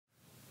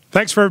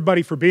Thanks for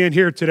everybody for being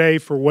here today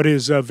for what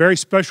is a very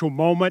special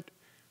moment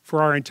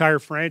for our entire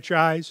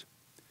franchise.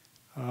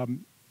 I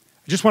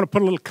just want to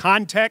put a little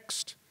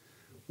context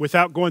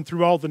without going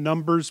through all the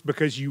numbers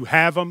because you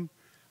have them.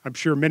 I'm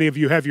sure many of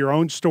you have your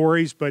own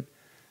stories, but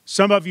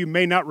some of you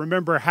may not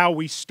remember how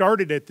we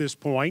started at this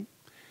point.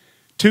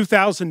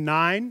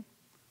 2009,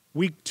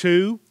 week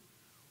 2,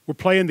 we're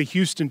playing the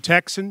Houston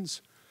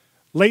Texans.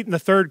 Late in the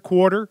third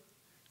quarter,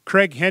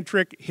 Craig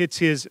Hentrick hits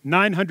his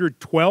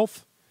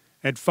 912th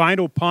and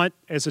final punt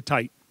as a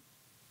Titan.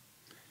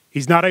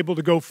 He's not able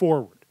to go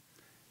forward.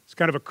 It's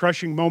kind of a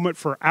crushing moment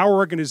for our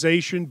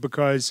organization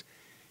because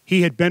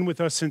he had been with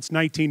us since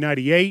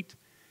 1998,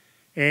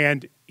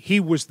 and he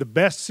was the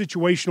best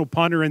situational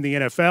punter in the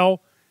NFL.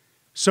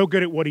 So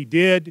good at what he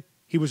did,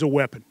 he was a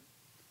weapon.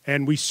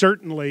 And we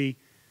certainly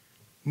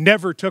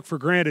never took for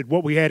granted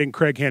what we had in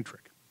Craig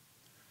Hentrick.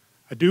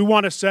 I do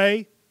want to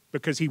say,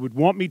 because he would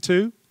want me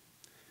to,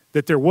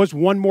 that there was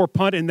one more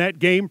punt in that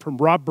game from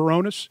Rob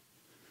Baronis.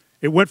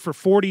 It went for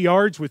 40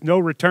 yards with no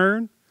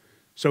return,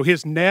 so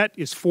his net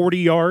is 40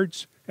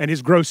 yards and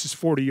his gross is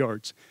 40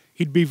 yards.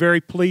 He'd be very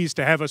pleased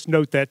to have us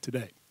note that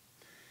today.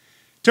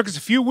 It took us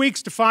a few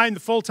weeks to find the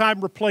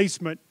full-time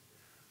replacement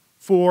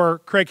for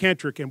Craig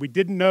Hentrick, and we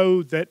didn't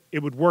know that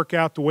it would work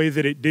out the way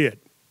that it did,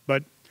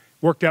 but it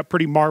worked out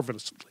pretty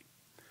marvelously.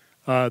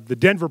 The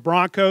Denver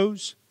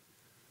Broncos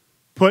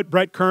put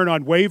Brett Kern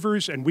on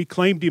waivers, and we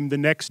claimed him the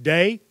next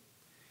day.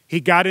 He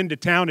got into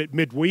town at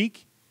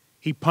midweek.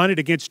 He punted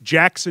against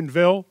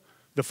Jacksonville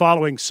the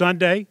following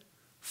Sunday,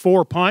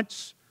 4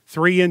 punts,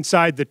 3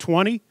 inside the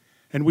 20,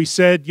 and we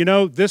said, you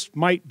know, this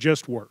might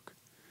just work.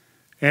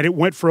 And it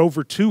went for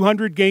over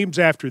 200 games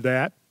after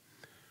that,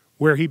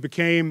 where he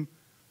became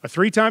a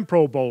 3-time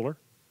Pro Bowler,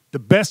 the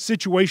best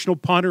situational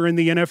punter in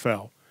the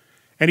NFL,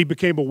 and he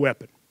became a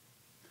weapon.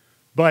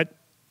 But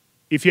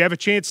if you have a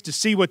chance to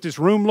see what this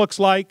room looks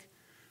like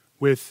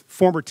with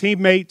former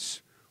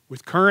teammates,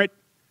 with current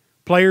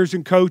players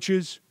and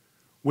coaches,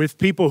 with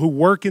people who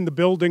work in the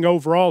building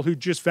overall who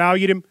just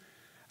valued him,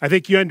 I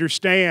think you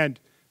understand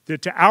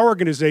that to our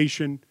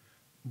organization,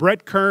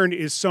 Brett Kern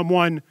is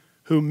someone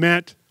who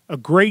meant a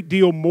great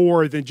deal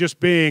more than just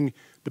being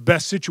the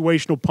best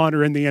situational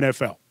punter in the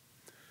NFL.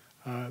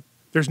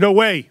 There's no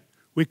way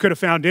we could have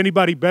found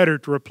anybody better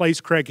to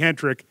replace Craig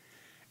Hentrick,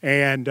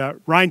 and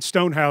Ryan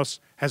Stonehouse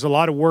has a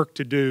lot of work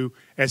to do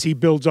as he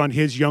builds on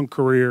his young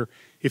career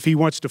if he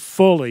wants to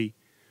fully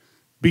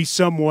be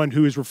someone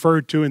who is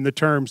referred to in the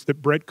terms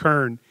that Brett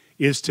Kern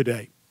is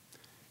today.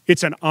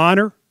 It's an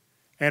honor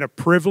and a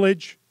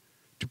privilege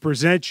to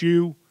present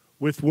you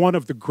with one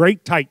of the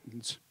great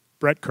Titans,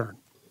 Brett Kern.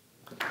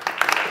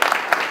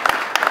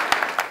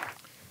 I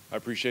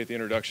appreciate the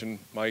introduction,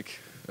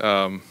 Mike.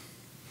 I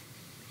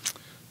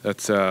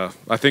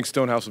think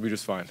Stonehouse will be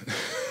just fine.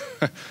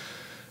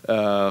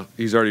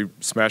 He's already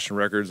smashing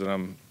records,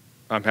 and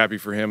I'm happy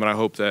for him, and I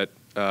hope that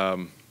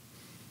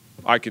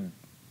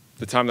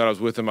the time that I was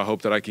with him, I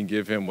hope that I can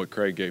give him what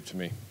Craig gave to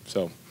me.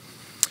 So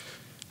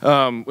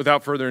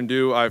without further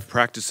ado, I've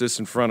practiced this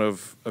in front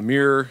of a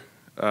mirror,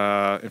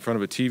 in front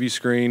of a TV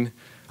screen.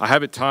 I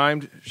have it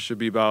timed. It should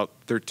be about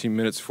 13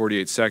 minutes,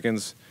 48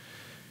 seconds.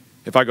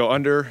 If I go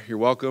under, you're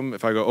welcome.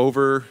 If I go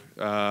over,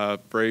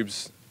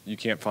 Braves, you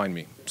can't find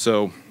me.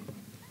 So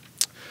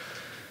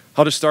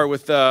I'll just start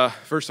with,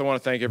 first I want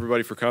to thank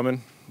everybody for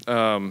coming.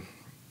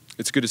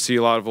 It's good to see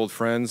a lot of old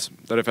friends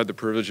that I've had the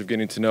privilege of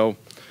getting to know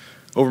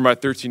over my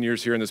 13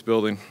 years here in this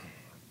building.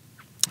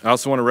 I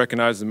also want to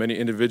recognize the many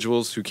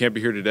individuals who can't be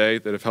here today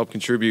that have helped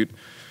contribute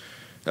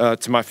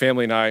to my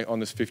family and I on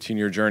this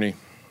 15-year journey.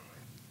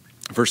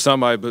 For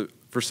some, I've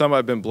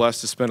been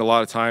blessed to spend a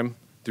lot of time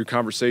through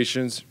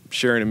conversations,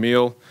 sharing a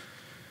meal,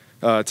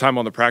 time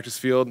on the practice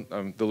field.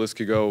 The list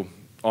could go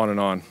on and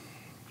on.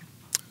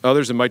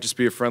 Others, it might just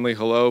be a friendly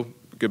hello,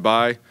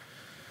 goodbye,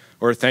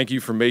 or a thank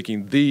you for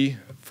making the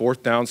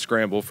 4th down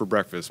scramble for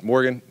breakfast.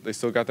 Morgan, they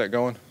still got that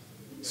going?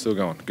 Still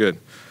going, good.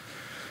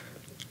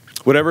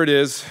 Whatever it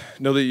is,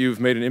 know that you've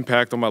made an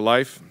impact on my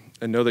life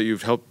and know that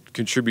you've helped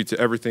contribute to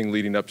everything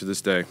leading up to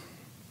this day.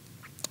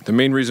 The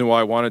main reason why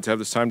I wanted to have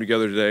this time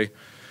together today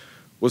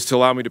was to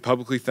allow me to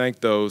publicly thank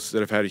those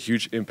that have had a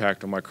huge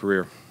impact on my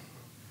career.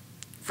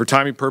 For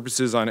timing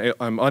purposes,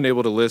 I'm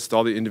unable to list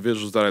all the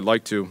individuals that I'd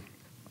like to,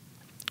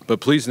 but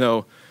please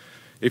know,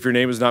 if your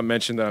name is not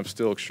mentioned, that I'm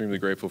still extremely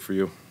grateful for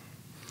you.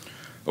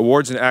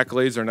 Awards and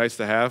accolades are nice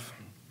to have.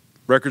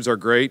 Records are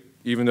great,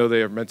 even though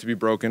they are meant to be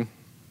broken.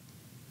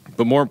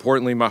 But more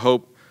importantly, my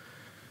hope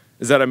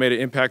is that I made an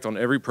impact on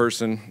every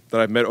person that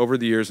I've met over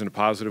the years in a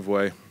positive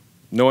way,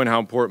 knowing how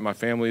important my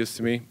family is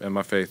to me and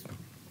my faith.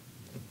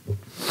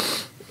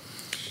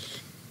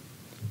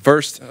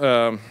 First,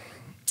 I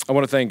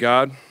want to thank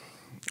God.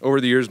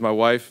 Over the years, my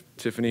wife,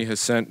 Tiffany, has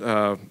sent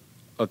a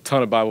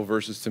ton of Bible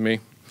verses to me.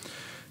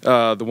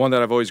 The one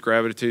that I've always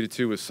gravitated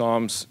to is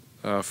Psalms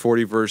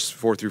 40, verse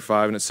 4 through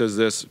 5, and it says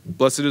this: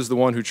 "Blessed is the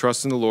one who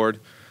trusts in the Lord,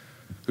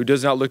 who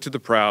does not look to the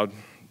proud,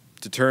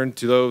 to turn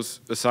to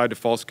those aside to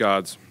false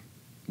gods.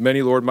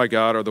 Many, Lord my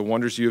God, are the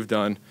wonders you have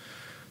done,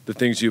 the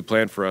things you have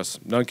planned for us.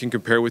 None can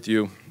compare with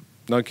you.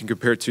 none can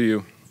compare to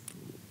you.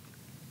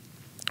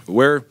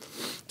 Where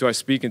do I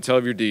speak and tell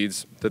of your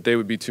deeds, that they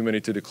would be too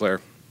many to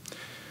declare?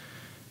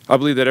 I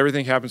believe that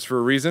everything happens for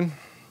a reason.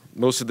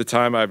 Most of the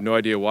time, I have no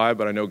idea why,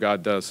 but I know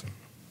God does.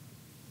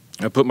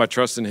 I put my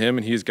trust in him,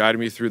 and he has guided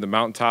me through the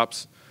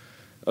mountaintops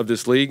of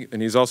this league,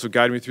 and he's also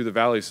guided me through the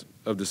valleys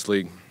of this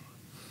league.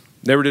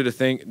 Never did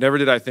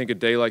I think a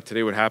day like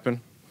today would happen,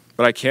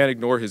 but I can't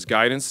ignore his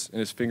guidance and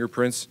his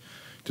fingerprints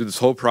through this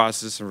whole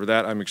process, and for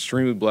that, I'm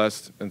extremely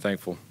blessed and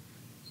thankful.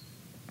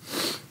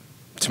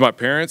 To my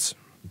parents,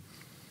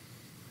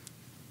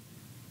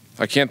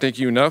 I can't thank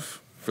you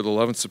enough for the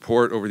love and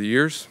support over the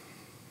years.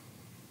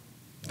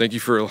 Thank you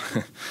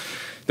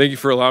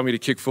for allowing me to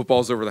kick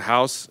footballs over the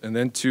house, and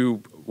then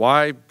to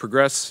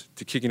progress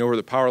to kicking over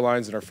the power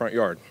lines in our front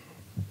yard.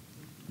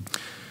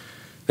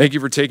 Thank you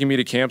for taking me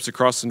to camps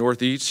across the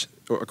Northeast,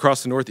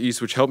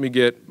 which helped me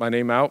get my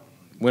name out.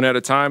 When at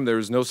a time there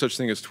was no such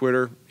thing as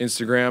Twitter,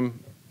 Instagram,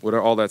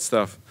 all that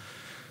stuff.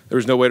 There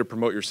was no way to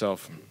promote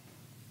yourself.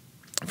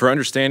 For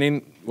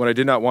understanding when I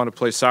did not want to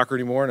play soccer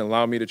anymore and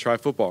allowing me to try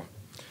football.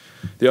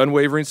 The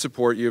unwavering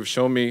support you have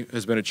shown me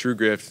has been a true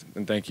gift,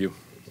 and thank you.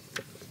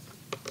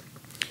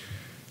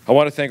 I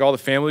want to thank all the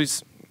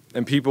families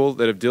and people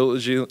that have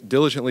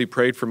diligently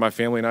prayed for my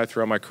family and I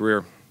throughout my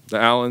career. The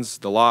Allens,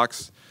 the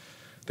Locks,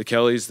 the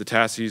Kellys, the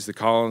Tassies, the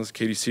Collins,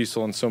 Katie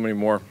Cecil, and so many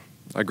more.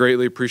 I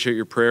greatly appreciate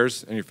your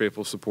prayers and your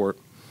faithful support.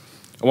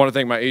 I want to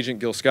thank my agent,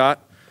 Gil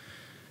Scott.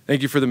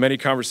 Thank you for the many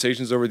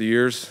conversations over the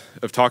years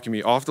of talking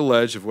me off the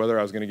ledge of whether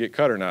I was going to get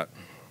cut or not.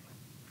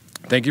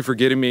 Thank you for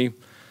getting me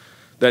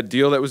that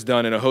deal that was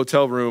done in a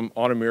hotel room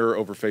on a mirror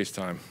over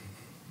FaceTime.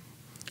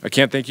 I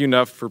can't thank you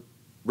enough for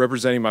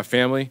representing my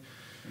family,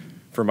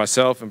 for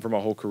myself, and for my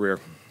whole career.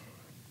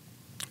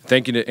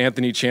 Thank you to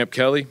Anthony Champ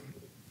Kelly.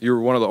 You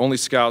were one of the only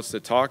scouts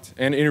that talked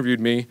and interviewed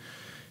me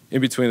in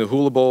between the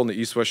Hula Bowl and the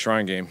East-West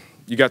Shrine game.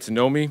 You got to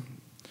know me,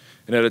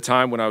 and at a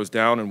time when I was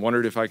down and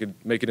wondered if I could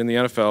make it in the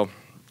NFL,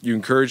 you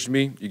encouraged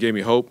me, you gave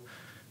me hope,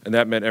 and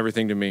that meant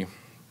everything to me.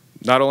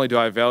 Not only do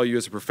I value you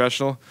as a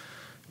professional,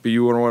 but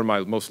you were one of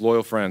my most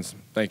loyal friends.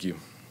 Thank you.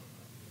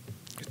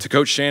 To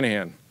Coach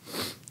Shanahan,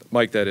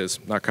 Mike that is,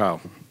 not Kyle.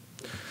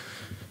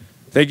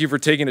 Thank you for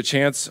taking a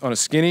chance on a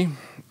skinny,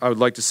 I would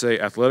like to say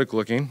athletic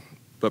looking,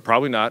 but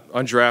probably not,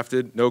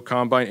 undrafted, no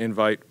combine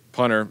invite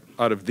punter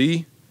out of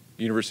the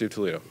University of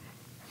Toledo.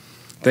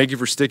 Thank you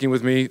for sticking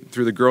with me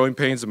through the growing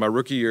pains of my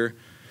rookie year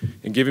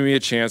and giving me a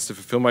chance to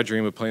fulfill my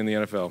dream of playing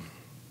in the NFL.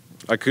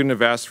 I couldn't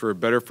have asked for a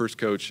better first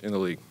coach in the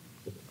league.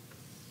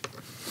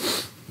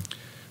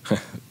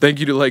 Thank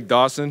you to Lake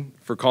Dawson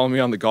for calling me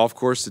on the golf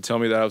course to tell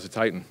me that I was a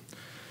Titan.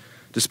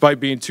 Despite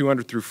being 2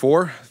 under through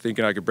 4,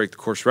 thinking I could break the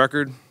course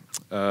record,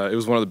 it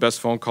was one of the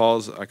best phone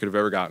calls I could have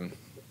ever gotten.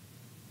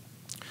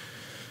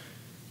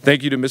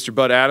 Thank you to Mr.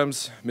 Bud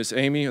Adams, Miss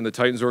Amy, and the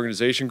Titans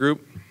organization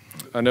group.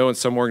 I know in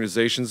some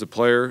organizations a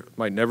player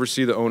might never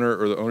see the owner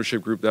or the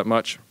ownership group that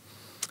much.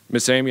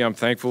 Miss Amy, I'm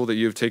thankful that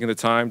you have taken the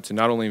time to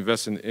not only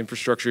invest in the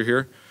infrastructure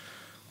here,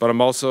 but I'm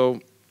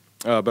also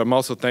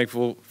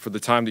thankful for the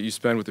time that you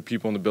spend with the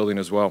people in the building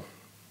as well.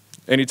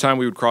 Anytime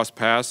we would cross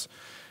paths,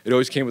 it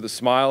always came with a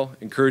smile,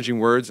 encouraging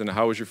words, and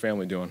how was your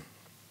family doing?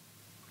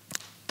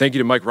 Thank you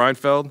to Mike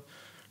Reinfeld,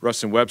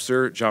 Rustin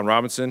Webster, John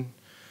Robinson.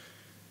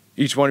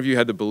 Each one of you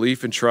had the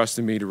belief and trust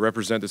in me to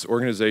represent this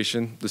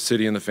organization, the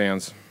city, and the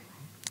fans.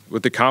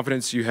 With the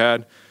confidence you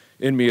had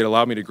in me, it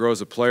allowed me to grow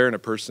as a player and a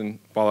person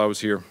while I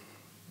was here.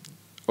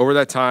 Over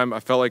that time, I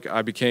felt like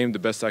I became the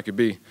best I could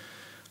be.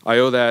 I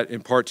owe that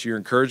in part to your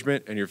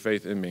encouragement and your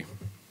faith in me.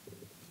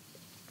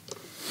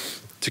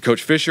 To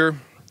Coach Fisher,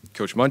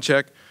 Coach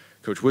Munchak,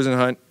 Coach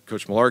Wisenhunt,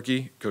 Coach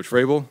Malarkey, Coach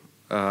Rabel,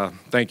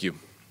 thank you.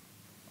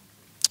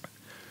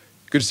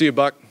 Good to see you,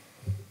 Buck.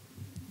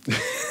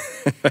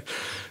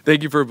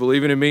 Thank you for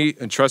believing in me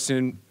and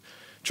trusting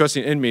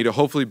in me to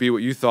hopefully be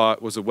what you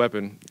thought was a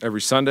weapon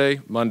every Sunday,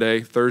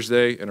 Monday,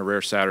 Thursday, and a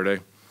rare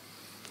Saturday.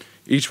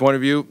 Each one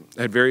of you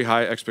had very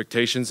high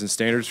expectations and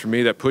standards for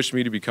me that pushed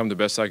me to become the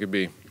best I could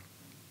be.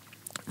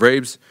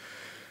 Rabes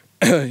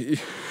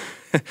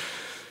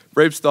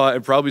thought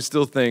and probably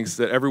still thinks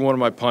that every one of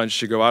my punts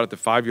should go out at the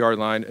 5-yard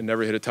line and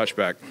never hit a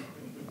touchback.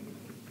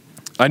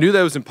 I knew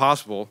that was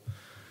impossible,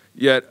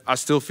 yet I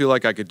still feel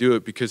like I could do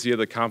it because he had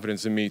the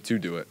confidence in me to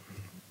do it.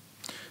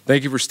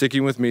 Thank you for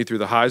sticking with me through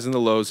the highs and the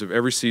lows of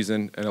every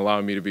season and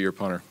allowing me to be your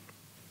punter.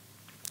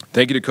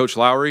 Thank you to Coach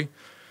Lowry,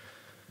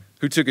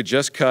 who took a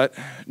just cut,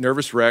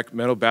 nervous wreck,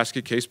 mental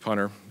basket case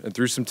punter, and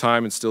through some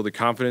time instilled the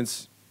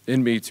confidence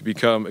in me to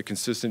become a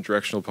consistent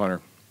directional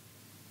punter.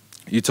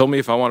 You told me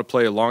if I want to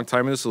play a long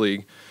time in this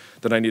league,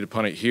 that I need to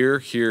punt it here,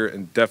 here,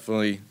 and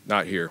definitely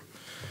not here.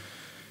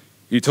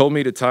 You told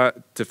me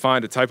to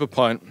find a type of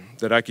punt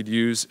that I could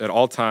use at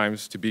all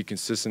times to be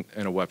consistent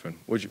and a weapon.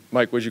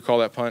 Mike, what'd you call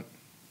that punt?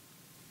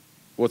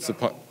 What's the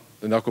punt?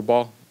 The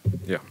knuckleball?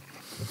 Yeah.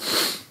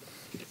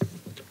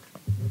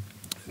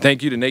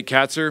 Thank you to Nate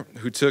Katzer,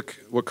 who took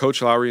what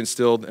Coach Lowry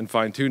instilled and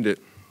fine-tuned it.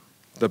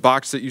 The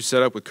box that you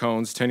set up with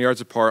cones 10 yards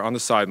apart on the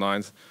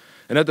sidelines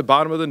and at the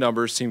bottom of the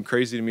numbers seemed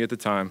crazy to me at the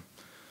time.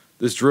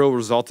 This drill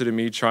resulted in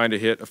me trying to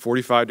hit a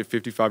 45 to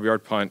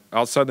 55-yard punt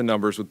outside the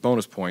numbers with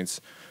bonus points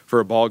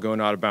for a ball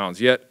going out of bounds.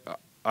 Yet,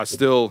 I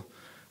still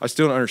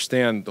don't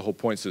understand the whole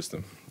point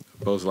system.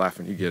 Bo's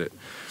laughing, you get it.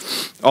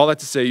 All that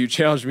to say, you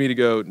challenged me to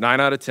go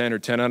 9 out of 10 or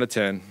 10 out of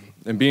 10,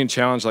 and being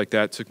challenged like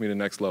that took me to the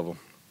next level.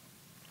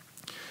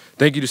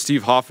 Thank you to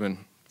Steve Hoffman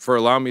for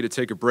allowing me to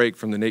take a break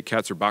from the Nate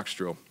Katzer box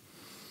drill.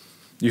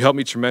 You helped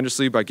me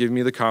tremendously by giving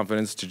me the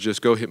confidence to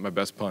just go hit my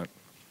best punt.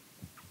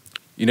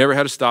 You never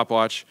had a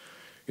stopwatch.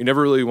 You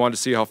never really wanted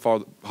to see how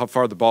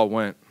far the ball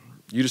went.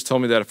 You just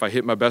told me that if I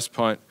hit my best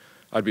punt,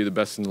 I'd be the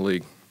best in the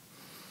league.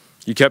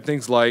 You kept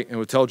things light and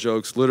would tell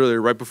jokes literally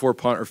right before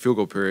punt or field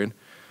goal period.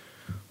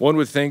 One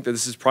would think that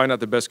this is probably not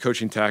the best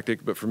coaching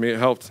tactic, but for me it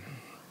helped.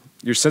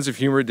 Your sense of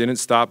humor didn't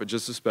stop at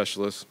just a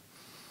specialist.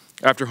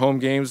 After home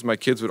games, my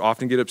kids would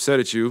often get upset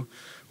at you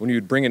when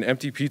you'd bring an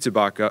empty pizza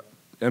box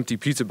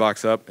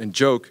up and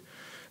joke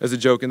as a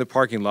joke in the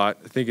parking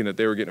lot, thinking that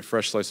they were getting a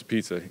fresh slice of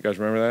pizza. You guys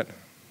remember that?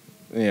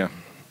 Yeah.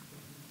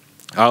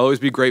 I'll always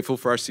be grateful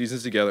for our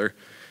seasons together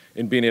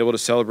and being able to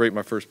celebrate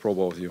my first Pro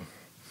Bowl with you.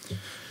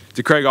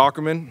 To Craig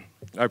Ackerman,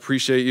 I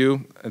appreciate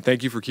you, and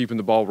thank you for keeping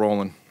the ball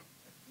rolling.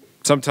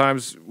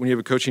 Sometimes when you have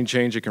a coaching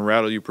change, it can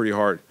rattle you pretty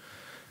hard.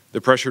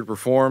 The pressure to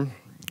perform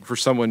for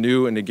someone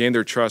new and to gain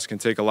their trust can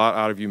take a lot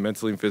out of you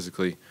mentally and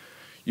physically.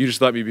 You just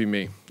let me be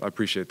me. I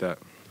appreciate that.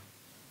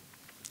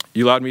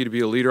 You allowed me to be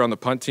a leader on the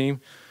punt team.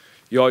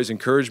 You always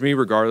encouraged me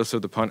regardless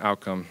of the punt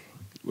outcome.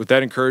 With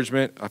that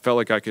encouragement, I felt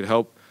like I could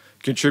help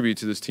contribute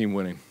to this team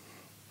winning.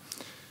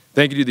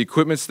 Thank you to the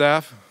equipment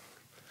staff,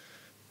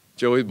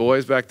 Joey, the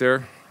boys back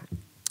there,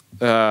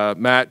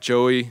 Matt,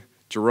 Joey,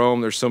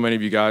 Jerome, there's so many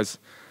of you guys.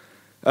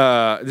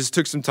 This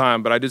took some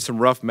time, but I did some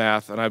rough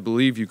math, and I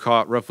believe you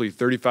caught roughly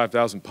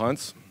 35,000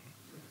 punts.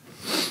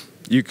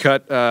 You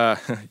cut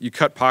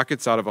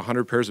pockets out of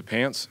 100 pairs of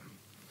pants.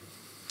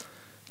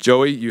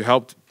 Joey, you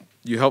helped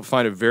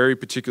find a very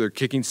particular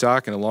kicking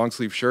sock and a long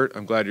sleeve shirt.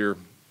 I'm glad you're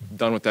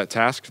done with that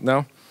task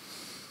now.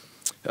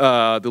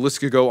 The list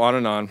could go on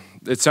and on.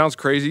 It sounds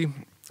crazy,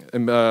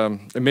 and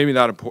maybe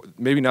not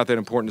that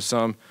important to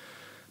some,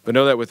 but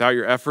know that without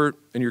your effort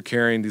and your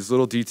caring, these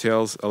little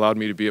details allowed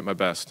me to be at my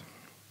best.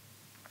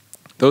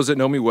 Those that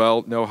know me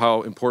well know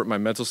how important my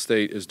mental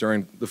state is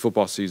during the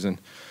football season.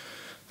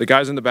 The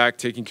guys in the back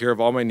taking care of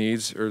all my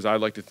needs, or as I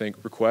like to think,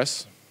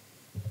 requests,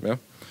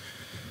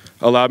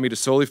 allowed me to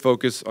solely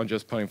focus on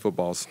just playing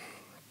footballs.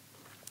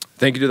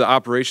 Thank you to the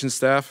operations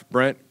staff,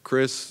 Brent,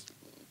 Chris,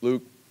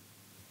 Luke,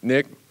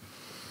 Nick.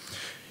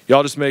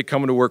 Y'all just made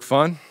coming to work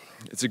fun.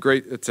 It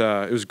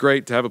was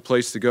great to have a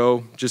place to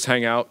go, just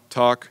hang out,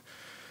 talk,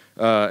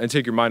 and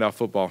take your mind off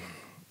football.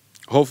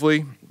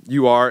 Hopefully,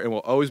 you are and will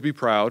always be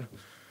proud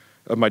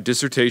of my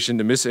dissertation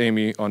to Miss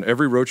Amy on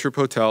every road trip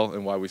hotel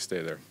and why we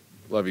stay there.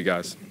 Love you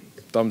guys.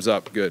 Thumbs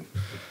up. Good.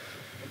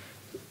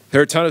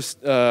 There are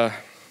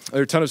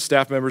a ton of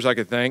staff members I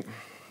could thank.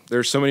 There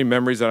are so many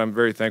memories that I'm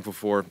very thankful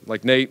for,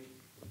 like Nate,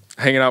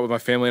 hanging out with my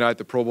family and I at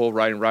the Pro Bowl,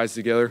 riding rides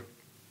together.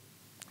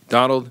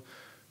 Donald,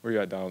 where you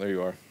at, Donald? There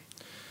you are.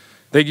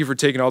 Thank you for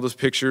taking all those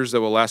pictures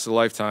that will last a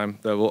lifetime,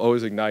 that will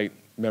always ignite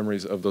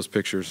memories of those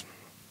pictures.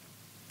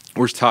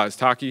 Where's Todd? Is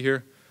Taki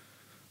here?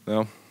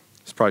 No?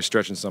 He's probably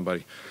stretching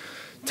somebody.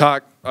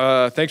 Tak,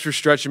 thanks for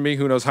stretching me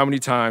who knows how many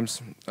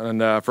times,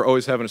 and for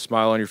always having a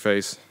smile on your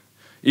face,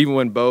 even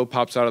when Bo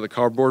pops out of the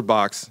cardboard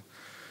box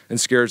and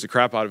scares the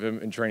crap out of him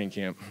in training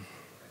camp.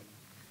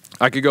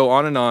 I could go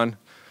on and on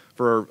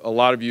for a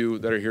lot of you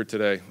that are here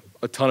today,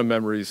 a ton of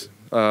memories,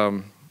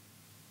 and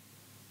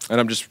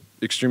I'm just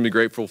extremely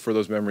grateful for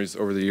those memories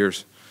over the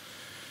years.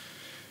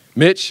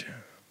 Mitch,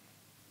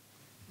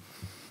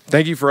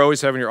 thank you for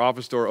always having your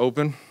office door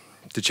open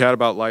to chat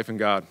about life and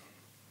God.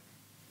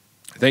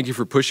 Thank you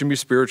for pushing me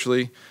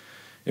spiritually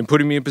and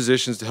putting me in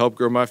positions to help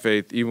grow my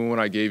faith even when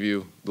I gave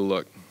you the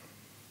look.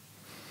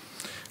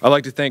 I'd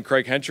like to thank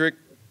Craig Hentrick.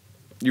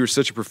 You were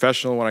such a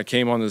professional when I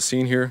came onto the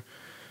scene here.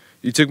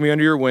 You took me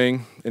under your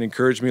wing and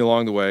encouraged me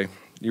along the way.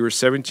 You were a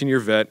 17-year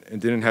vet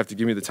and didn't have to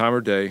give me the time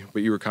of day,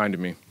 but you were kind to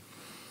me.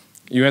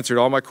 You answered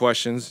all my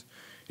questions,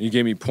 and you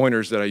gave me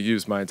pointers that I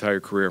used my entire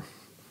career.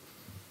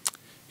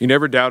 You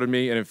never doubted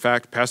me and, in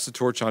fact, passed the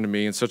torch on to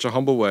me in such a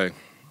humble way.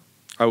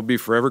 I will be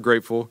forever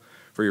grateful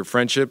for your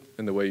friendship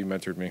and the way you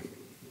mentored me.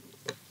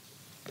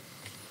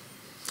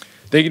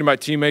 Thank you to my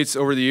teammates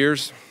over the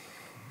years,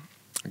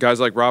 guys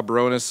like Rob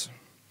Baronis,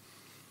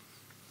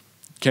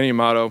 Kenny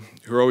Amato,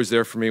 who were always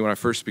there for me when I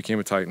first became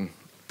a Titan,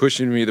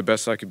 pushing me the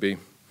best I could be.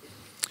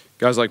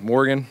 Guys like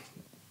Morgan,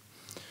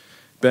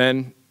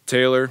 Ben,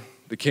 Taylor,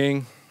 The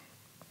King,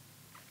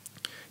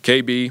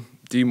 KB,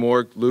 D.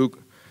 Morg,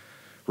 Luke,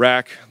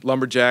 Rack,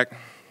 Lumberjack.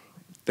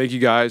 Thank you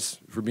guys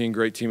for being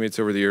great teammates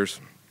over the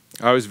years.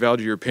 I always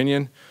valued your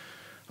opinion.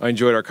 I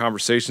enjoyed our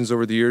conversations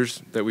over the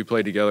years that we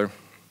played together.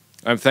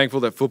 I'm thankful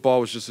that football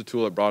was just a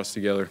tool that brought us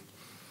together.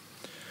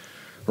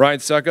 Ryan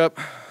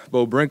Suckup,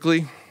 Bo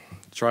Brinkley,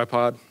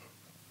 Tripod.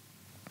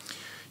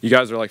 You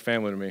guys are like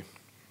family to me.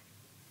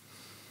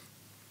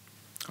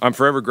 I'm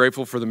forever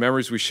grateful for the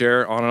memories we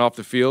share on and off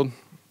the field.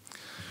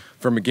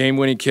 From a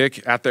game-winning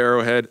kick at the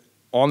Arrowhead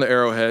on the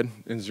Arrowhead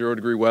in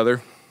 0-degree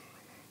weather.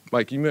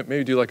 Mike, you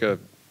maybe do like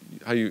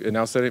how you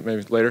announce that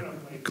maybe later?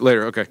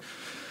 Later, okay.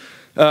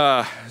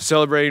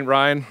 Celebrating,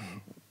 Ryan,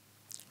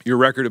 your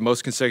record of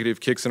most consecutive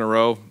kicks in a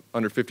row,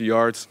 under 50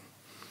 yards.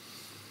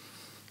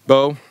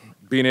 Bo,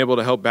 being able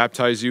to help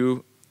baptize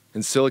you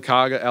in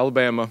Sylacauga,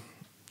 Alabama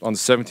on the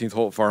 17th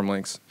hole at Farm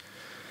Links.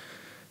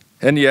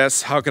 And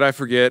yes, how could I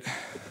forget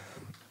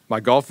my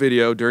golf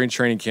video during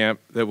training camp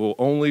that will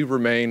only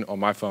remain on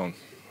my phone.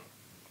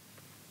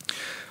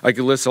 I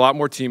could list a lot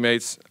more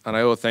teammates, and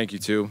I owe a thank you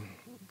to,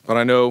 but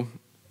I know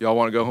y'all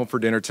want to go home for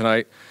dinner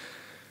tonight,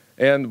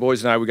 and the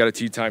boys and I, we got a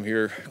tea time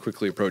here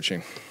quickly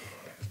approaching.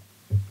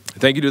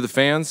 Thank you to the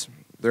fans.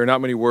 There are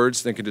not many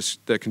words that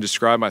can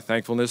describe my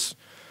thankfulness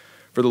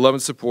for the love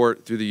and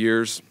support through the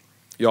years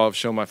y'all have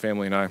shown my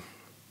family and I.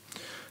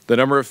 The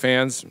number of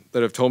fans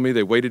that have told me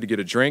they waited to get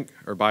a drink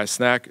or buy a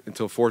snack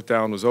until fourth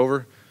down was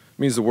over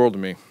means the world to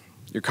me.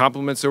 Your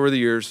compliments over the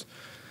years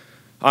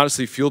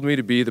honestly fueled me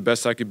to be the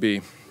best I could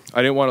be.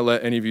 I didn't want to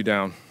let any of you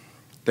down.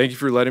 Thank you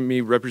for letting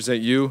me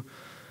represent you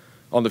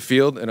on the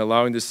field and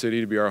allowing this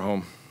city to be our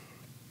home.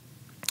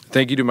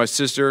 Thank you to my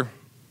sister,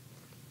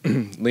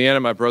 Leanne,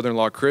 and my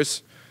brother-in-law,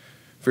 Chris,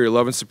 for your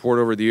love and support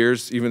over the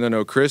years. Even though I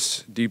know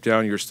Chris, deep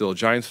down, you're still a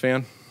Giants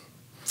fan.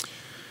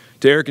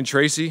 To Eric and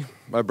Tracy,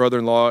 my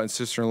brother-in-law and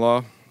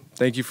sister-in-law,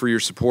 thank you for your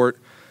support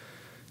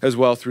as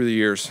well through the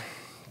years.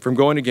 From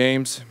going to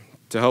games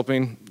to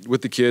helping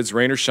with the kids,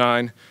 rain or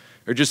shine,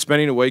 or just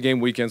spending away game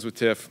weekends with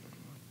Tiff,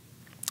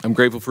 I'm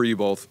grateful for you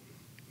both.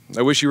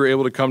 I wish you were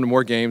able to come to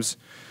more games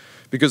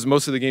because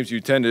most of the games you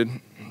attended,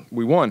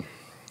 we won.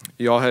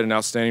 You all had an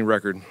outstanding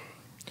record.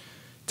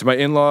 To my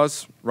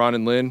in-laws, Ron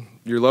and Lynn,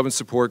 your love and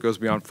support goes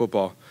beyond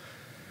football.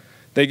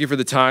 Thank you for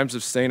the times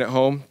of staying at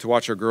home to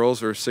watch our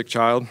girls or a sick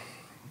child.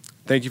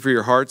 Thank you for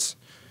your hearts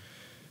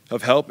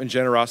of help and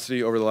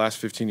generosity over the last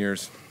 15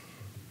 years.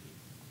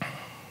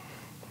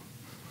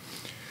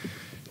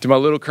 To my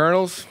little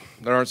colonels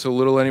that aren't so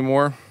little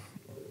anymore,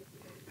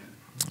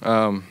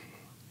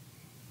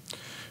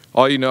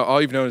 all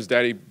you've known is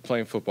Daddy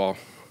playing football.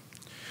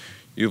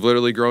 You've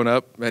literally grown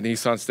up at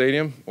Nissan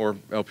Stadium or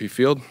LP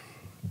Field.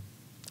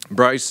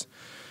 Bryce,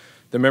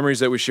 the memories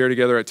that we share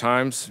together at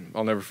times,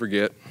 I'll never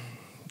forget.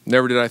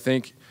 Never did I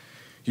think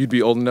you'd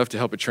be old enough to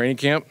help at training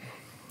camp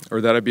or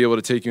that I'd be able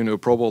to take you into a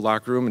Pro Bowl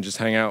locker room and just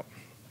hang out.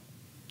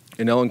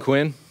 And Ellen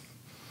Quinn,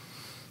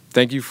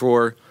 thank you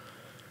for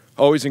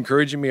always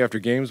encouraging me after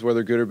games,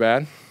 whether good or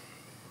bad.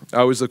 I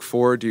always look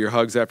forward to your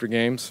hugs after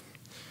games.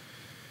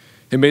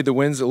 It made the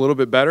wins a little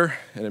bit better,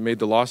 and it made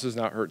the losses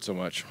not hurt so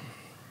much.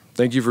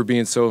 Thank you for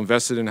being so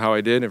invested in how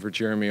I did and for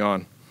cheering me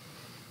on.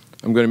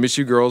 I'm going to miss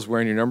you girls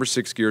wearing your number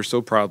 6 gear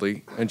so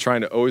proudly and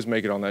trying to always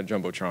make it on that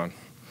Jumbotron.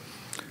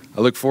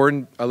 I look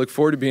forward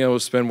to being able to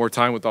spend more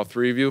time with all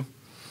three of you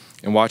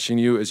and watching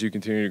you as you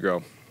continue to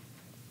grow.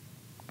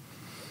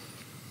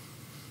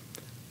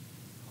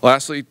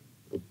 Lastly,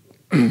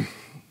 to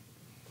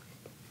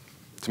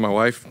my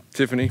wife,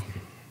 Tiffany,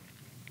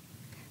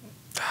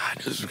 I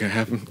knew this was going to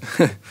happen.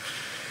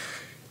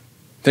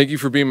 Thank you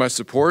for being my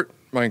support,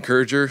 my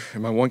encourager,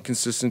 and my one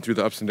consistent through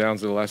the ups and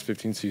downs of the last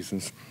 15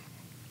 seasons.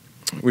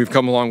 We've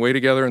come a long way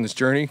together in this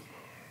journey.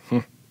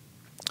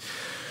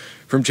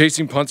 From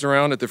chasing punts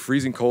around at the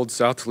freezing cold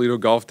South Toledo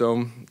Golf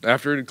Dome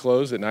after it had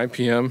closed at 9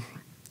 p.m.,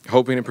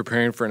 hoping and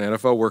preparing for an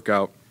NFL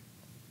workout,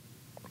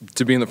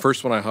 to being the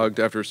first one I hugged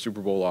after a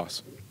Super Bowl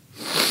loss.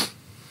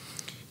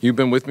 You've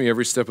been with me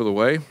every step of the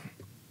way,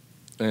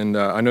 and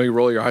I know you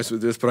roll your eyes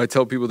with this, but I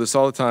tell people this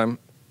all the time,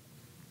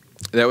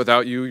 that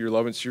without you, your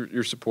love and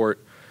your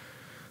support,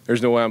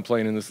 there's no way I'm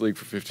playing in this league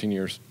for 15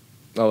 years.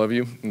 I love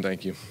you, and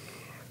thank you.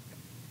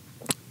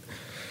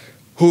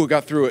 Who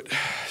got through it?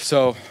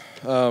 So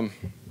I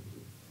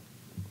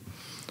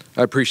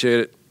appreciate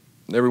it.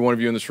 Every one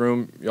of you in this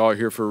room, y'all are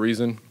here for a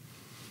reason.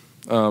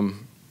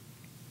 And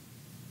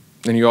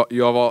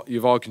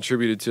you've all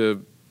contributed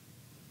to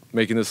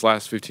making this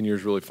last 15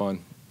 years really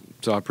fun.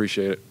 So I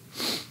appreciate it.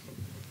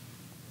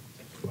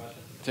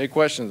 Take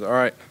questions. All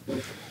right.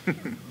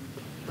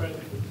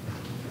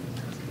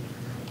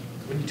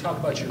 When you talk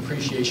about your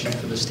appreciation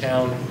for this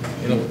town,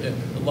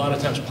 a lot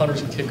of times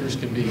punters and kickers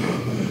can be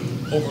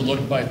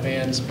overlooked by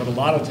fans, but a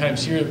lot of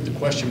times here the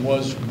question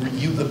was, were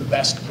you the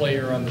best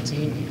player on the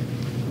team here?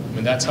 I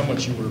mean, that's how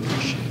much you were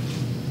appreciated.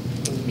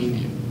 What does it mean to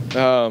you?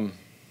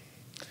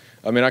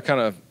 I mean,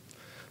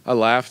 I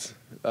laughed,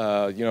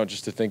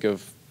 just to think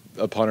of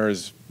a punter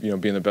as,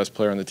 being the best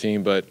player on the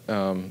team, but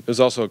it was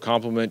also a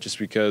compliment just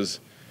because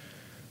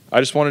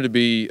I just wanted to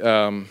be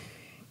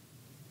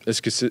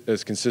as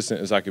consistent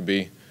as I could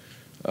be.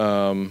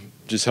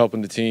 Just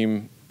helping the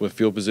team with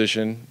field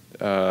position.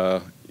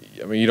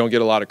 You don't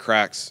get a lot of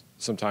cracks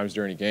sometimes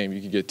during a game. You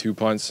could get 2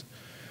 punts.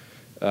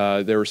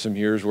 There were some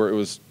years where it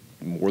was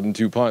more than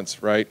 2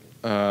 punts, right?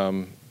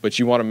 But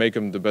you want to make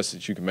them the best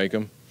that you can make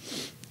them.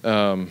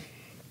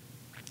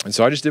 And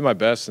so I just did my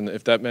best, and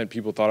if that meant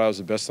people thought I was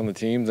the best on the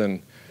team,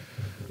 then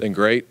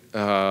great.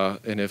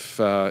 And if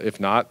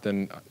not,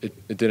 then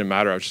it didn't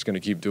matter. I was just going to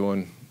keep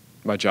doing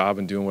my job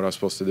and doing what I was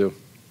supposed to do.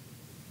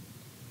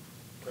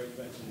 Great,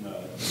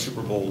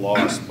 Super Bowl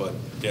loss, but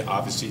they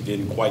obviously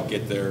didn't quite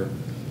get there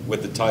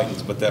with the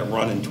Titans. But that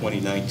run in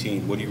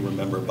 2019, what do you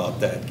remember about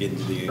that, getting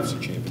to the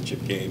AFC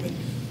Championship game and,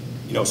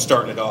 you know,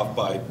 starting it off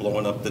by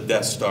blowing up the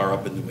Death Star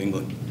up in New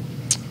England?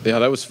 Yeah,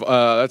 that was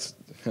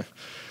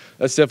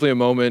that's definitely a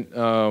moment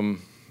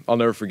I'll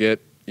never forget.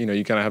 You know,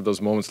 you kind of have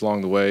those moments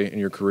along the way in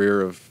your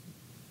career of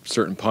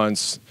certain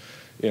punts,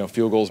 you know,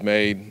 field goals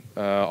made,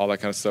 all that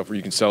kind of stuff where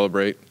you can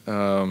celebrate.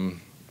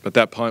 But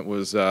that punt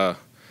was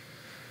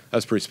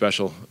that's pretty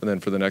special. And then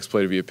for the next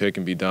play to be a pick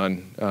and be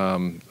done.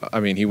 I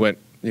mean, he went,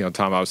 you know,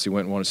 Tom obviously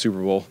went and won a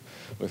Super Bowl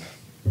with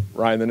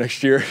Ryan the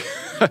next year,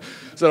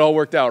 so it all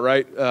worked out,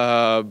 right?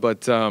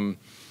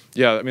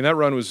 Yeah, I mean that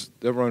run was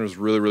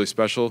really, really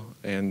special,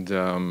 and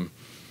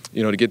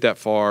you know, to get that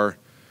far,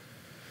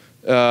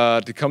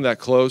 to come that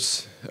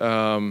close,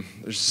 there's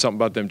just something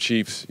about them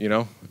Chiefs, you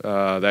know,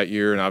 that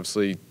year, and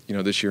obviously, you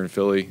know, this year in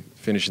Philly,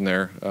 finishing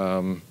there.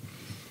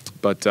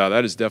 But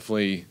that is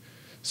definitely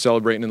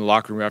celebrating in the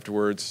locker room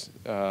afterwards.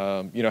 You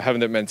know, having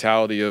that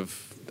mentality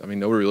of, I mean,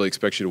 nobody really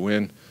expects you to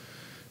win,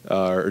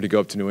 or to go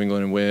up to New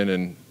England and win,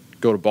 and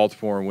go to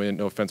Baltimore and win.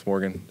 No offense,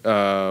 Morgan,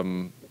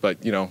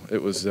 but you know,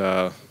 it was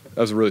that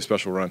was a really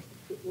special run.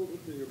 What was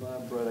in your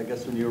mind, Brett, I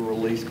guess when you were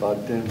released by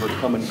Denver,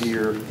 coming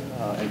here,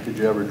 and could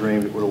you ever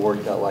dream it would have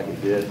worked out like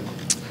it did?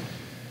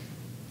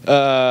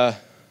 I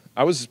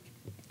was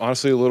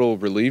honestly a little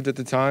relieved at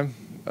the time,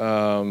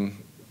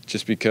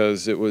 just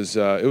because it was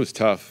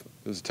tough.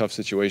 It was a tough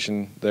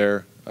situation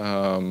there,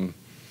 and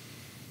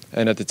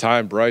at the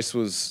time, Bryce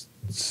was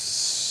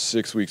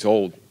 6 weeks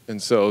old,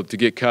 and so to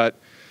get cut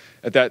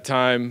at that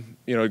time,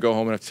 you know, to go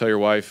home and have to tell your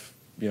wife,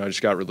 you know, I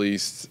just got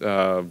released.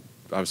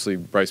 Obviously,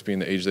 Bryce being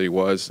the age that he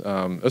was, it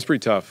was pretty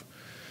tough.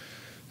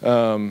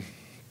 But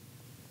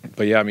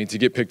yeah, I mean, to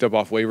get picked up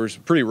off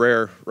waivers, pretty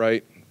rare,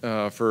 right?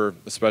 For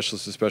a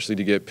specialist, especially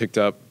to get picked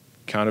up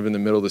kind of in the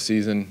middle of the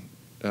season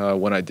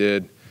when I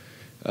did.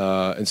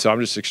 And so I'm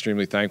just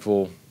extremely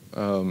thankful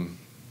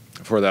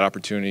for that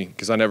opportunity,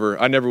 because I never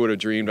would have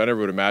dreamed, I never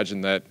would have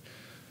imagined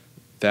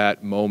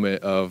that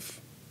moment of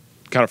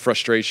kind of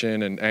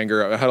frustration and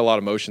anger. I had a lot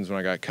of emotions when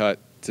I got cut.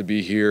 To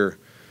be here,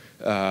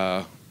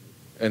 and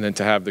then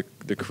to have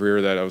the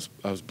career that I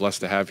was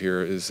blessed to have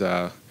here is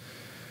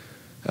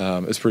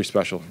pretty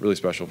special, really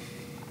special.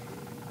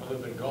 Other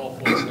than golf,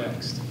 what's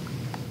next?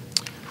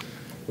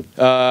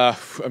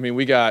 I mean,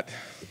 we got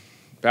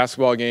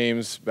basketball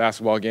games,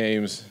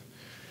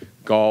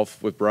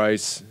 golf with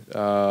Bryce,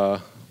 a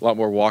lot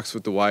more walks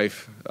with the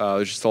wife.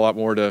 There's just a lot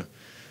more to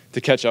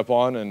catch up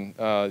on, and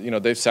you know,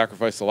 they've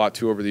sacrificed a lot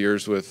too over the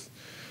years with,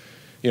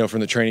 you know,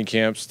 from the training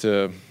camps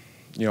to,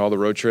 you know, all the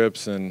road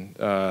trips, and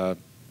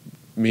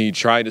me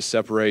trying to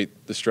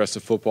separate the stress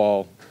of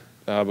football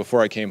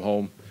before I came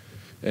home,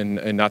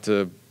 and not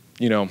to,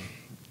 you know,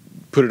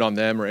 put it on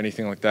them or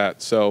anything like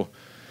that. So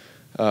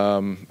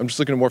I'm just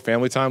looking at more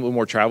family time, a little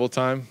more travel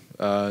time,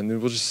 and then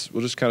we'll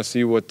just kind of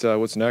see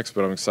what's next.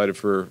 But I'm excited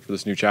for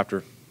this new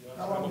chapter.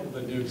 How long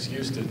the new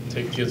excuse to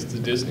take kids to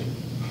Disney?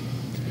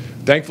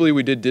 Thankfully,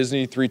 we did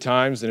Disney 3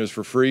 times, and it was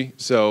for free.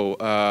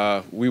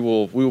 So we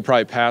will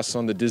probably pass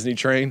on the Disney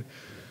train,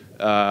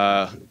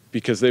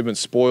 because they've been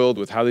spoiled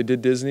with how they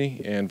did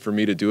Disney, and for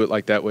me to do it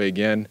like that way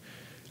again,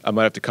 I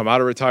might have to come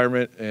out of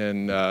retirement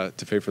and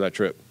to pay for that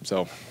trip.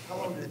 So, how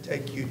long did it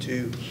take you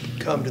to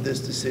come to this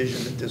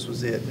decision that this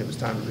was it and it was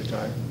time to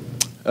retire?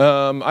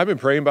 I've been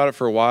praying about it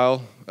for a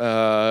while.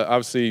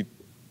 Obviously,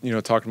 you know,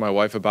 talking to my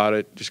wife about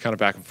it, just kind of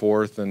back and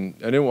forth, and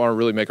I didn't want to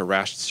really make a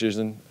rash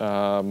decision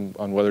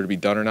on whether to be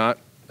done or not.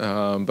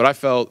 But I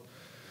felt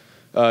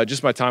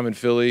just my time in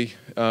Philly,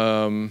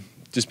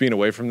 just being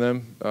away from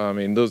them. I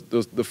mean,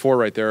 the 4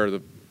 right there are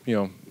the, you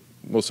know,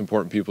 most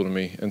important people to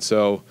me, and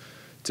so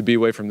to be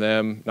away from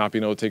them, not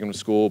being able to take them to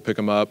school, pick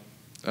them up,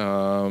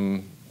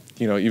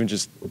 you know, even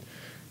just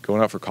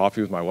going out for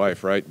coffee with my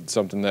wife, right?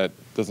 Something that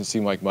doesn't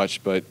seem like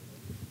much, but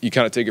you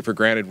kind of take it for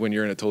granted when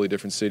you're in a totally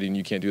different city and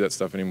you can't do that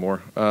stuff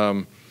anymore.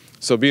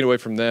 So being away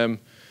from them,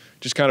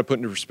 just kind of put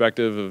into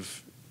perspective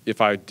of if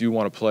I do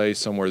want to play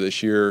somewhere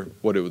this year,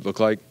 what it would look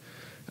like.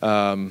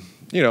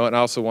 You know, and I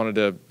also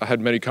I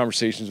had many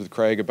conversations with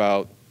Craig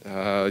about, you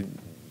know,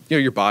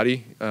 your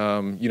body.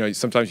 You know,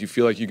 sometimes you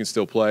feel like you can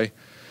still play,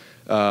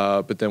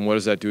 but then what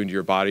does that do into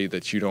your body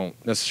that you don't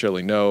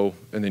necessarily know,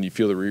 and then you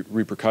feel the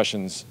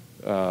repercussions,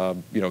 you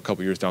know, a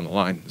couple years down the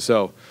line.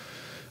 So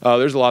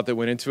there's a lot that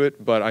went into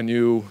it, but I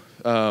knew,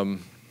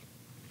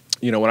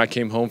 you know, when I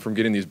came home from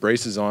getting these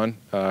braces on,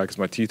 because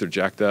my teeth are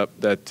jacked up,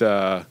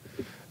 that,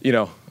 you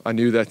know, I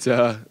knew that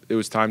it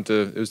was time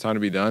to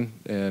be done,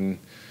 and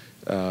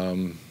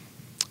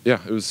yeah,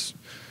 it was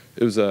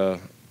a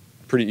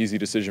pretty easy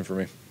decision for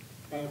me.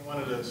 Being one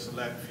of the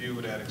select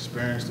few that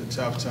experienced the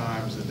tough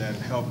times and then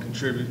helped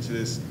contribute to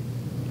this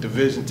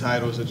division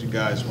titles that you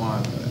guys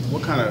won,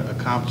 what kind of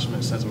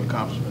sense of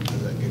accomplishment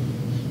does that give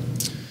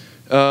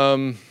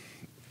you?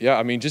 Yeah,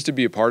 I mean, just to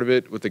be a part of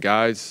it with the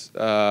guys,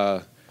 you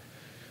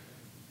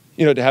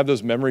know, to have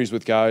those memories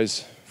with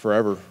guys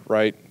forever,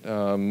 right?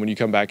 When you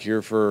come back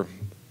here for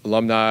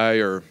alumni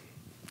or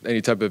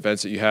any type of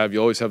events that you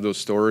always have those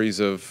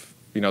stories of,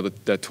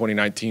 that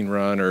 2019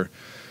 run, or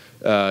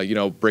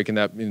breaking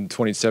that in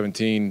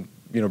 2017,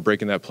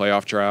 breaking that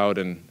playoff drought,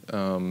 and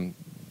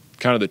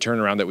kind of the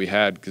turnaround that we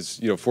had,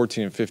 because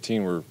 14 and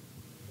 15 were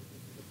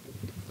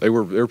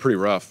pretty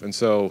rough, and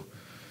so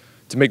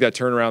to make that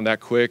turnaround that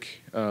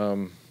quick, I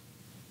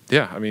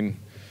mean,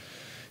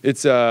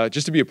 it's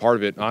just to be a part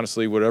of it.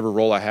 Honestly, whatever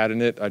role I had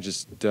in it, I'm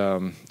just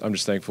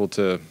thankful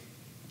to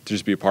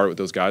just be a part of it with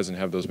those guys and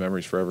have those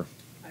memories forever.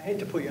 I hate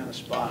to put you on the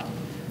spot.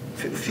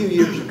 A few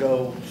years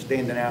ago,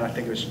 standing out, I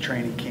think it was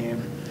training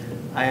camp,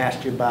 I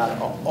asked you about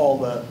all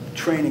the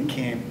training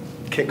camp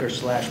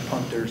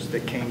kickers/punters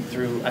that came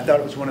through. I thought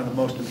it was one of the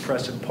most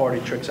impressive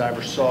party tricks I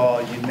ever saw.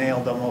 You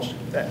nailed almost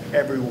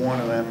every one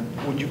of them.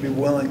 Would you be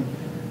willing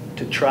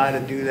to try to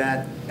do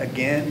that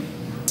again?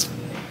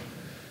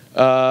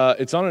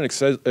 It's on an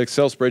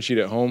Excel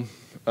spreadsheet at home,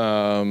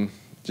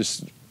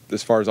 just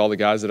as far as all the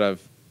guys that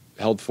I've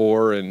held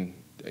for, and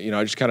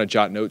I just kind of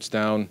jot notes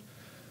down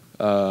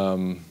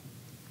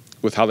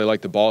with how they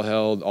like the ball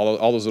held,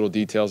 all those little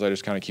details I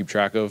just kind of keep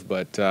track of.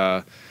 But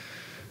there's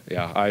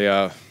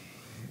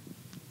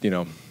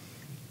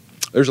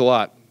a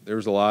lot.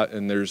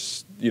 And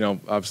there's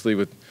obviously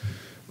with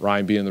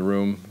Ryan being in the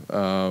room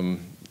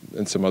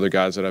and some other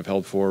guys that I've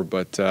held for,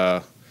 but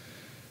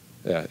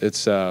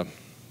it's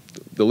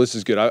the list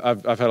is good.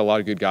 I've had a lot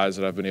of good guys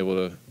that I've been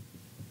able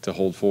to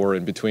hold for,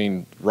 and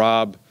between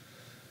Rob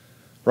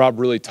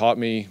really taught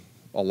me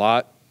a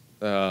lot.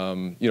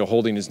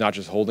 Holding is not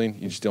just holding.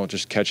 You just don't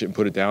just catch it and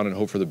put it down and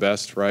hope for the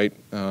best, right?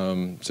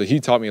 So he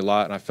taught me a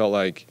lot, and I felt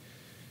like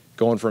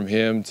going from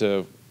him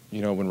to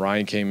when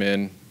Ryan came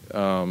in,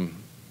 and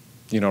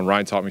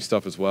Ryan taught me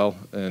stuff as well,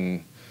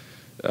 and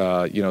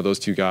those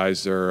two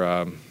guys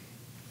are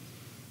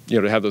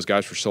to have those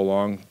guys for so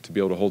long, to be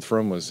able to hold for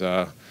them was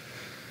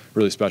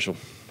really special.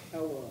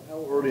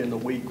 How early in the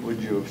week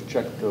would you have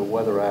checked the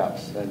weather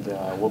apps, and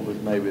what was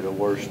maybe the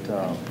worst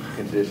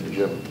conditions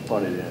you ever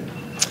punted in?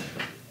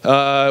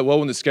 Well,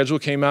 when the schedule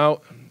came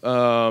out,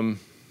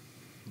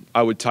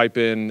 I would type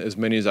in as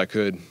many as I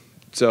could.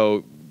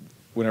 So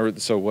when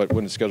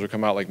the schedule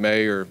come out, like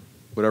May or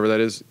whatever that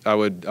is, I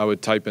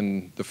would type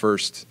in the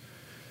first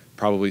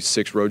probably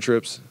 6 road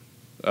trips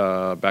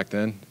back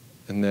then,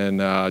 and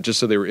then just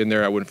so they were in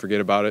there, I wouldn't forget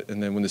about it.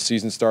 And then when the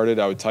season started,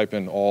 I would type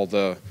in all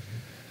the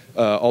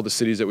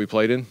cities that we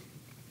played in,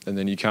 and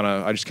then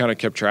I just kind of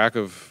kept track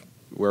of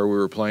where we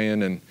were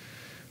playing and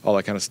all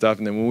that kind of stuff.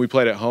 And then when we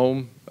played at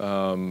home,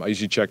 I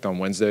usually checked on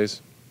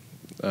Wednesdays.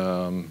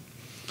 So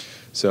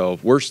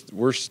worst.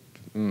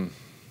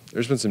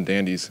 There's been some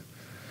dandies.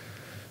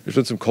 There's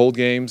been some cold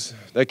games.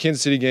 That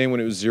Kansas City game when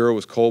it was 0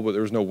 was cold, but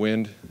there was no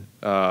wind.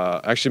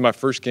 Actually, my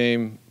first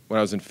game when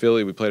I was in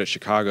Philly, we played at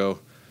Chicago.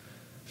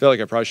 I feel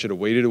like I probably should have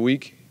waited a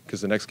week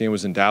because the next game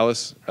was in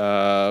Dallas.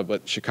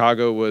 But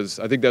Chicago I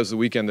think that was the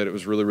weekend that it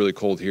was really, really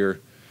cold here.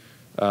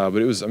 But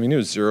it was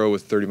 0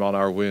 with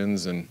 30-mile-an-hour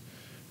winds and,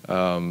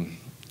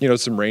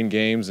 some rain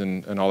games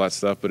and all that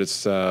stuff. But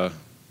it's all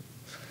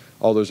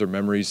those are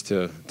memories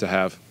to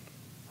have.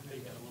 I know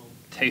you got a little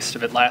taste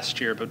of it last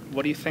year, but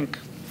what do you think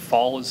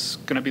fall is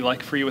going to be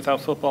like for you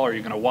without football? Are you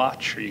going to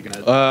watch? Are you going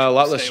to a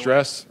lot less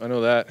stress. I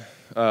know that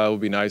will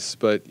be nice,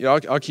 but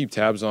I'll keep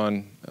tabs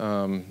on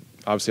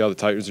obviously how the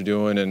Titans are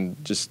doing,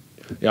 and just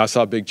I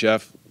saw Big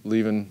Jeff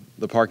leaving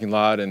the parking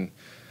lot, and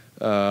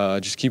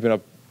just keeping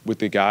up with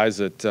the guys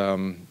that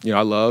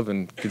I love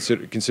and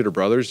consider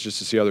brothers, just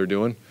to see how they're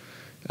doing.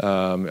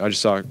 I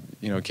just saw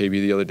KB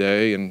the other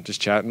day and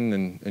just chatting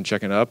and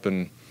checking up,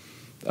 and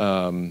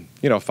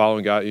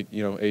following guy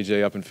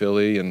AJ up in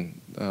Philly, and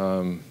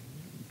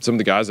some of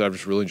the guys that I've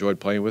just really enjoyed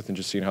playing with and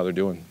just seeing how they're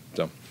doing.